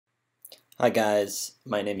Hi guys,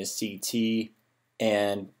 my name is CT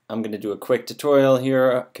and I'm going to do a quick tutorial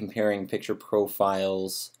here comparing picture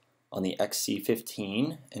profiles on the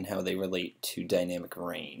XC15 and how they relate to dynamic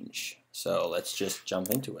range. So let's just jump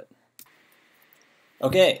into it.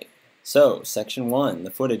 Okay, so section 1, the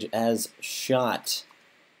footage as shot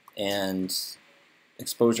and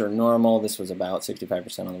exposure normal. This was about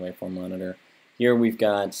 65% on the waveform monitor. Here we've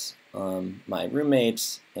got my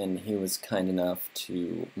roommate, and he was kind enough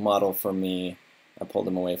to model for me. I pulled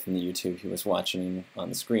him away from the YouTube he was watching on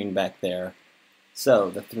the screen back there. So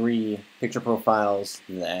the three picture profiles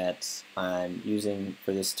that I'm using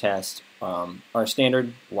for this test are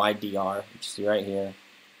standard wide DR, which you see right here,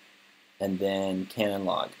 and then Canon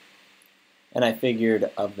log. And I figured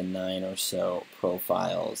of the 9 or so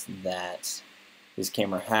profiles that this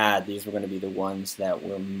camera had, these were going to be the ones that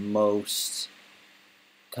were most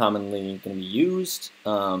commonly going to be used.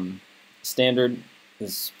 Standard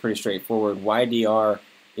is pretty straightforward. YDR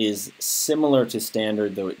is similar to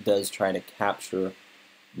standard, though it does try to capture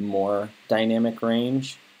more dynamic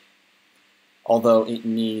range, although it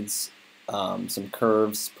needs some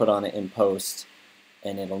curves put on it in post,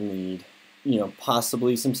 and it'll need,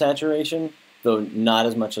 possibly some saturation, though not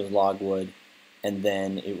as much as log would, and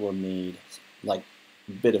then it will need like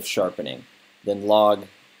a bit of sharpening. Then log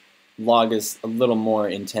is a little more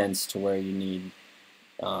intense to where you need,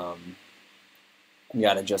 you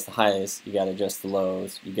got to adjust the highs, you got to adjust the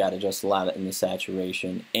lows, you got to adjust a lot in the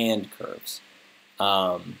saturation and curves,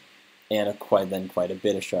 and quite a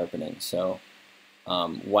bit of sharpening. So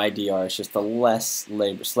YDR is just a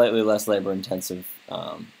slightly less labor intensive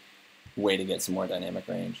way to get some more dynamic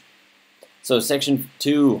range. So section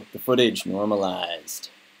 2, the footage normalized.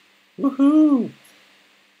 Woohoo!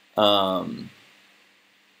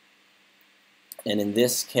 And in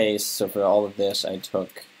this case, so for all of this, I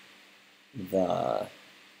took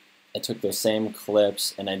those same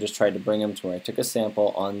clips and I just tried to bring them to where I took a sample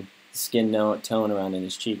on the skin tone around in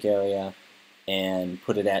his cheek area and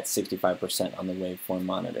put it at 65% on the waveform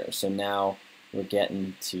monitor. So now we're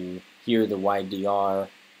getting to hear the YDR,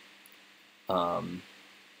 and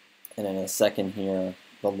in a second here,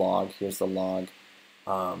 the log. Here's the log,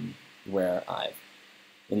 where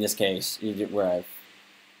in this case, where I've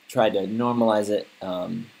tried to normalize it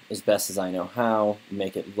as best as I know how,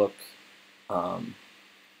 make it look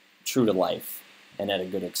true to life and at a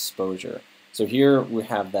good exposure. So here we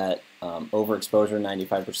have that overexposure,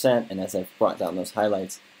 95%, and as I've brought down those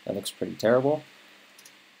highlights, that looks pretty terrible.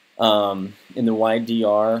 In the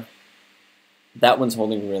YDR, that one's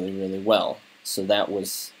holding really, really well. So that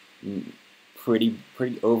was pretty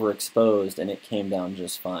overexposed, and it came down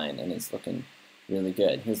just fine, and it's looking really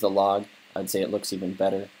good. Here's the log. I'd say it looks even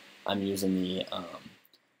better. I'm using the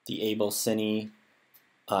Able Cine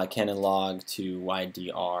Canon log to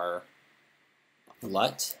YDR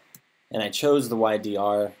LUT, and I chose the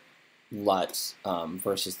YDR LUT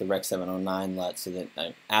versus the Rec 709 LUT so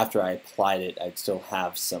that after I applied it, I'd still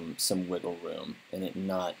have some wiggle room and it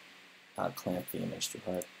not clamp the image too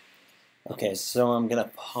hard. Okay, so I'm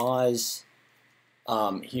gonna pause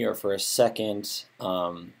here for a second.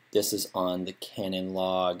 This is on the Canon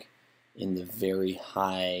log in the very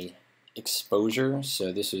high exposure.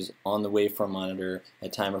 So this is on the waveform monitor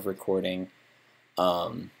at time of recording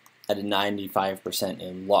at a 95%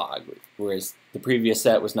 in log, whereas the previous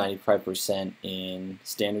set was 95% in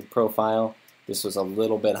standard profile. This was a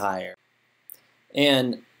little bit higher,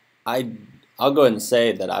 and I'll go ahead and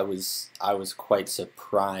say that I was quite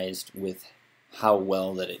surprised with how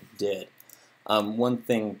well that it did. One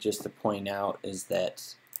thing just to point out is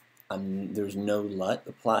that there's no LUT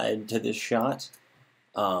applied to this shot.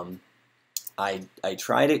 I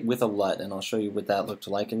tried it with a LUT, and I'll show you what that looked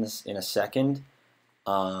like in a second.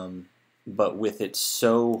 But with it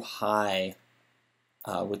so high,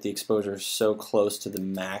 with the exposure so close to the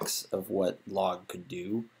max of what log could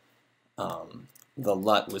do, the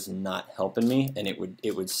LUT was not helping me, and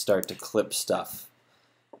it would start to clip stuff.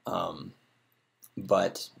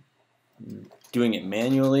 But doing it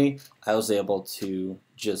manually, I was able to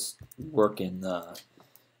just work in the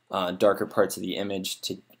darker parts of the image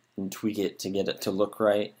and tweak it to get it to look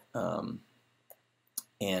right.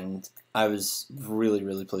 And I was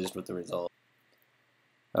really pleased with the result.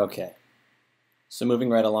 Okay, so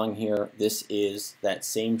moving right along here, this is that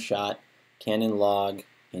same shot, Canon log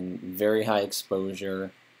in very high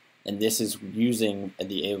exposure, and this is using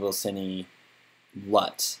the Able Cine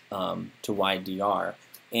LUT to YDR.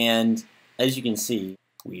 And as you can see,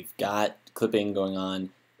 we've got clipping going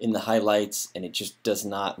on in the highlights, and it just does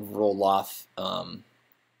not roll off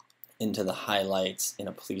into the highlights in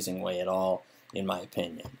a pleasing way at all, in my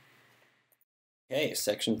opinion. Okay,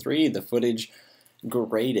 section 3, the footage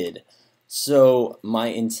graded. So my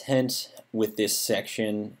intent with this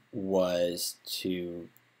section was to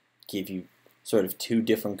give you sort of two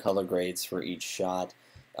different color grades for each shot.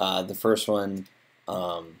 The first one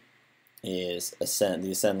is the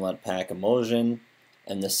Ascend Let Pack Emulsion,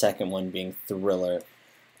 and the second one being Thriller.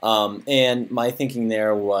 And my thinking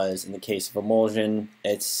there was, in the case of Emulsion,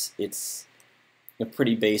 it's a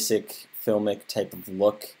pretty basic filmic type of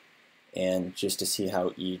look, and just to see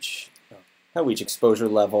how each exposure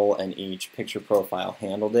level and each picture profile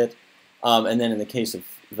handled it. And then in the case of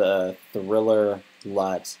the Thriller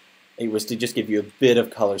LUT, it was to just give you a bit of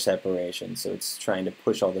color separation. So it's trying to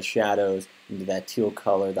push all the shadows into that teal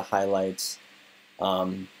color, the highlights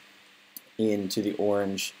into the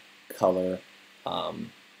orange color. And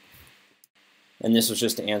this was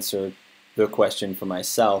just to answer the question for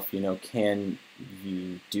myself, can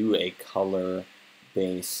you do a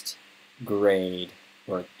color-based grade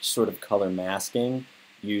or sort of color masking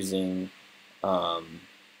using an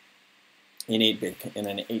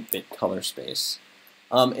 8-bit color space?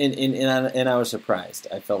 And I was surprised.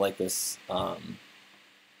 I felt like this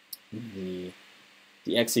the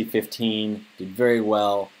XC15 did very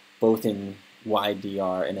well both in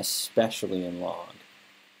YDR and especially in log.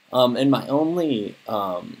 And my the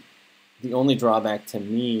only drawback to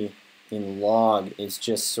me in log is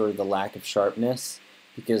just sort of the lack of sharpness,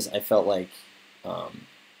 because I felt like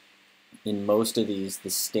in most of these the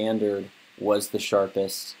standard was the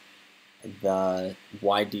sharpest. The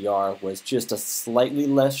YDR was just a slightly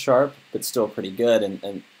less sharp, but still pretty good.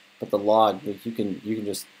 But the log, like, you can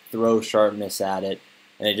just throw sharpness at it,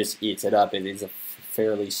 and it just eats it up. It is a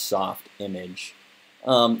fairly soft image.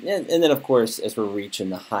 And then, of course, as we're reaching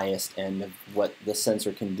the highest end of what the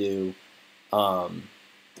sensor can do,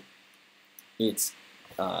 it's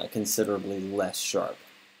considerably less sharp.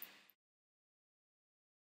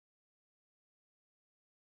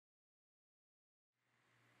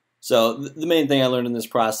 So the main thing I learned in this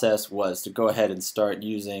process was to go ahead and start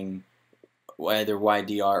using either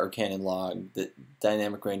YDR or Canon log. The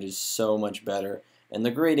dynamic range is so much better, and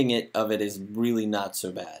the grading of it is really not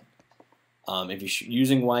so bad. If you're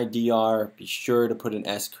using YDR, be sure to put an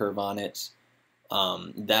S-curve on it.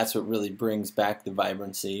 That's what really brings back the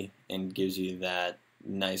vibrancy and gives you that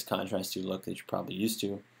nice contrasty look that you're probably used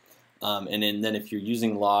to. And then if you're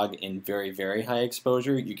using log in very, very high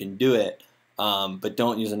exposure, you can do it, but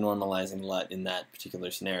don't use a normalizing LUT in that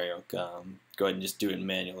particular scenario. Go ahead and just do it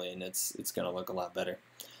manually, and it's going to look a lot better.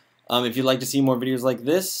 If you'd like to see more videos like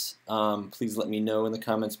this, please let me know in the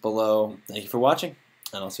comments below. Thank you for watching,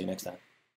 and I'll see you next time.